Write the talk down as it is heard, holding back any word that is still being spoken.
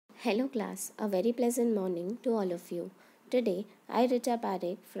Hello class, a very pleasant morning to all of you. Today, I Rita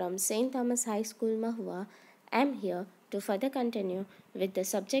Parekh from St. Thomas High School, Mahua, am here to further continue with the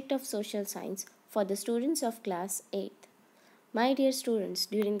subject of social science for the students of class 8th. My dear students,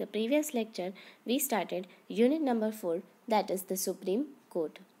 during the previous lecture, we started unit number 4, that is the Supreme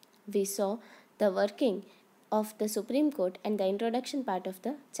Court. We saw the working of the Supreme Court and the introduction part of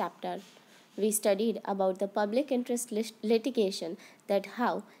the chapter. We studied about the public interest litigation, that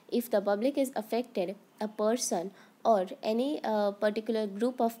how if the public is affected, a person or any particular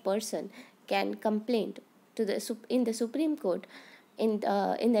group of person can complain to in the Supreme Court in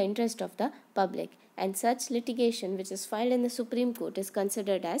the interest of the public, and such litigation which is filed in the Supreme Court is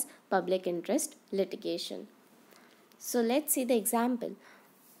considered as public interest litigation. So let's see the example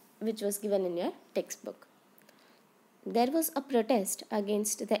which was given in your textbook. There was a protest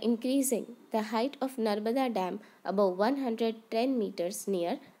against the increasing the height of Narmada Dam above 110 meters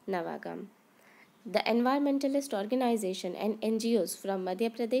near Navagam. The environmentalist organization and NGOs from Madhya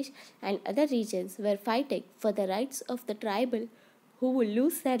Pradesh and other regions were fighting for the rights of the tribal who will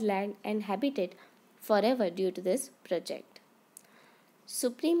lose their land and habitat forever due to this project.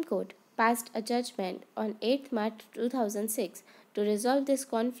 Supreme Court passed a judgment on 8th March 2006 to resolve this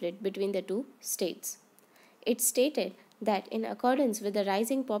conflict between the two states. It stated that in accordance with the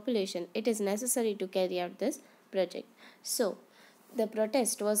rising population, it is necessary to carry out this project. So, the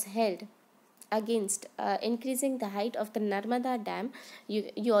protest was held against increasing the height of the Narmada Dam. You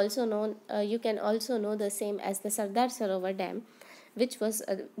can also know the same as the Sardar Sarovar Dam, which was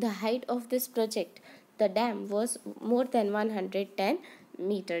the height of this project. The dam was more than 110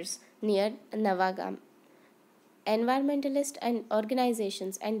 meters near Navagam. Environmentalist and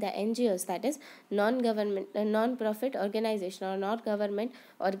organizations and the NGOs, that is non-profit organization or not government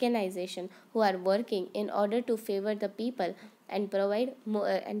organization, who are working in order to favor the people and provide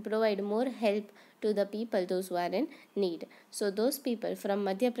more help to the people, those who are in need. So those people from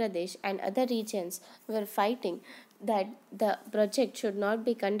Madhya Pradesh and other regions were fighting that the project should not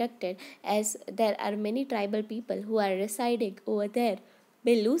be conducted, as there are many tribal people who are residing over there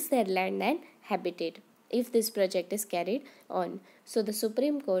may lose their land and habitat if this project is carried on. So the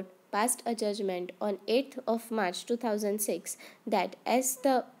Supreme Court passed a judgment on 8th of March 2006 that as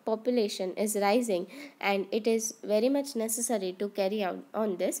the population is rising and it is very much necessary to carry out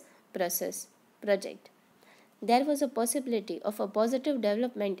on this project, there was a possibility of a positive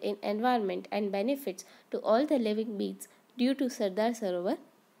development in environment and benefits to all the living beings due to Sardar Sarovar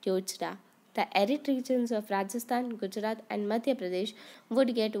Yojana. The arid regions of Rajasthan, Gujarat and Madhya Pradesh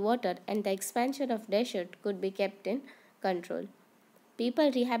would get water and the expansion of desert could be kept in control.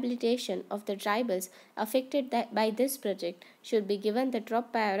 People rehabilitation of the tribals affected by this project should be given the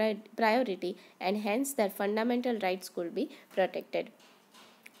top priority, and hence their fundamental rights could be protected.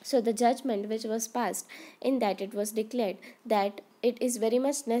 So the judgment which was passed, in that it was declared that it is very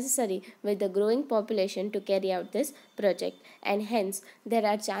much necessary with the growing population to carry out this project, and hence there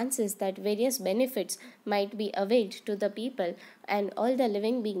are chances that various benefits might be availed to the people and all the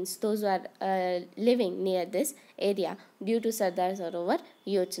living beings, those who are living near this area due to Sardar Sarovar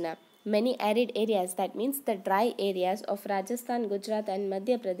Yojana. Many arid areas, that means the dry areas of Rajasthan, Gujarat and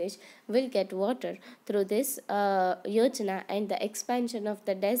Madhya Pradesh, will get water through this Yojana, and the expansion of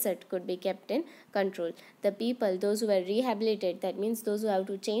the desert could be kept in control. The people, those who were rehabilitated, that means those who have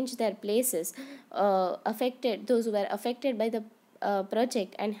to change their places, those who were affected by the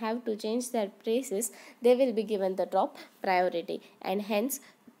project and have to change their places, they will be given the top priority, and hence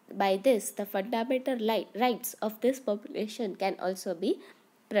by this the fundamental rights of this population can also be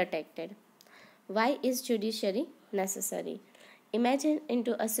protected. Why is judiciary necessary? Imagine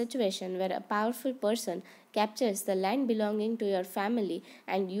into a situation where a powerful person captures the land belonging to your family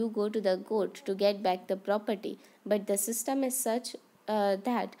and you go to the court to get back the property, but the system is such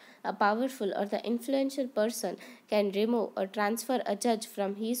that a powerful or the influential person can remove or transfer a judge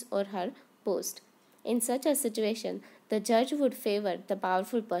from his or her post. In such a situation, the judge would favor the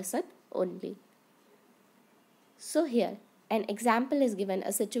powerful person only. So here, an example is given,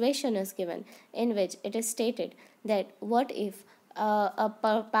 a situation is given in which it is stated that what if a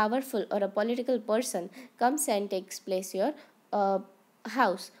powerful or a political person comes and takes place your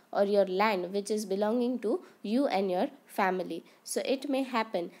house or your land which is belonging to you and your family. So it may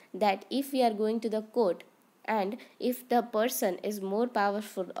happen that if we are going to the court, and if the person is more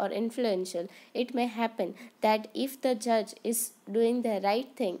powerful or influential, it may happen that if the judge is doing the right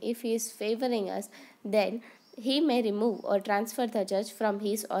thing, if he is favoring us, then he may remove or transfer the judge from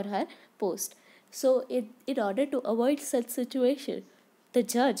his or her post. So in order to avoid such situation, the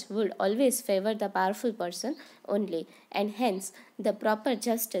judge would always favor the powerful person only, and hence the proper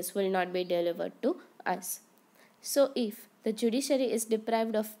justice will not be delivered to us. So, if the judiciary is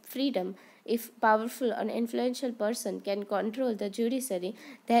deprived of freedom, if powerful or influential person can control the judiciary,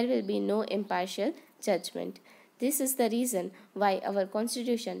 there will be no impartial judgment. This is the reason why our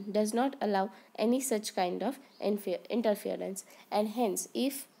constitution does not allow any such kind of interference, and hence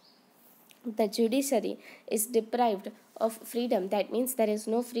if the judiciary is deprived of freedom, that means there is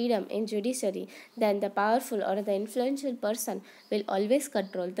no freedom in judiciary, then the powerful or the influential person will always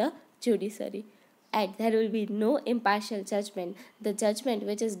control the judiciary, and there will be no impartial judgment. The judgment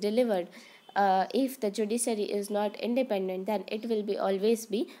which is delivered, if the judiciary is not independent, then it will be always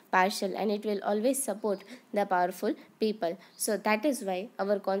be partial, and it will always support the powerful people. So that is why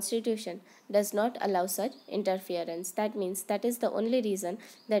our constitution does not allow such interference. That means that is the only reason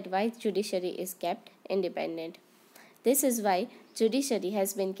that why judiciary is kept independent. This is why judiciary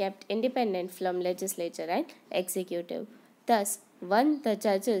has been kept independent from legislature and executive. Thus, once the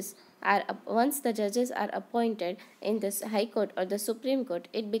judges are appointed in the High Court or the Supreme Court,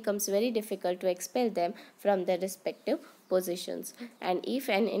 it becomes very difficult to expel them from their respective positions. And if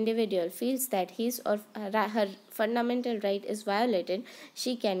an individual feels that his or her fundamental right is violated,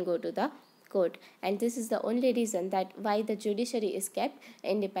 she can go to the court, and this is the only reason that why the judiciary is kept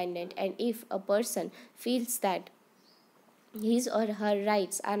independent. And if a person feels that his or her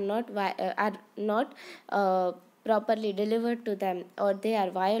rights are not properly delivered to them, or they are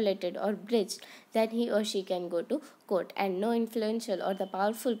violated or breached, then he or she can go to court, and no influential or the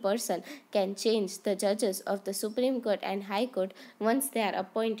powerful person can change the judges of the Supreme Court and High Court once they are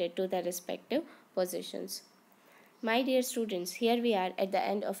appointed to their respective positions. My dear students, here we are at the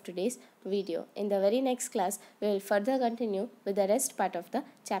end of today's video. In the very next class, we will further continue with the rest part of the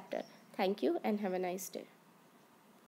chapter. Thank you and have a nice day.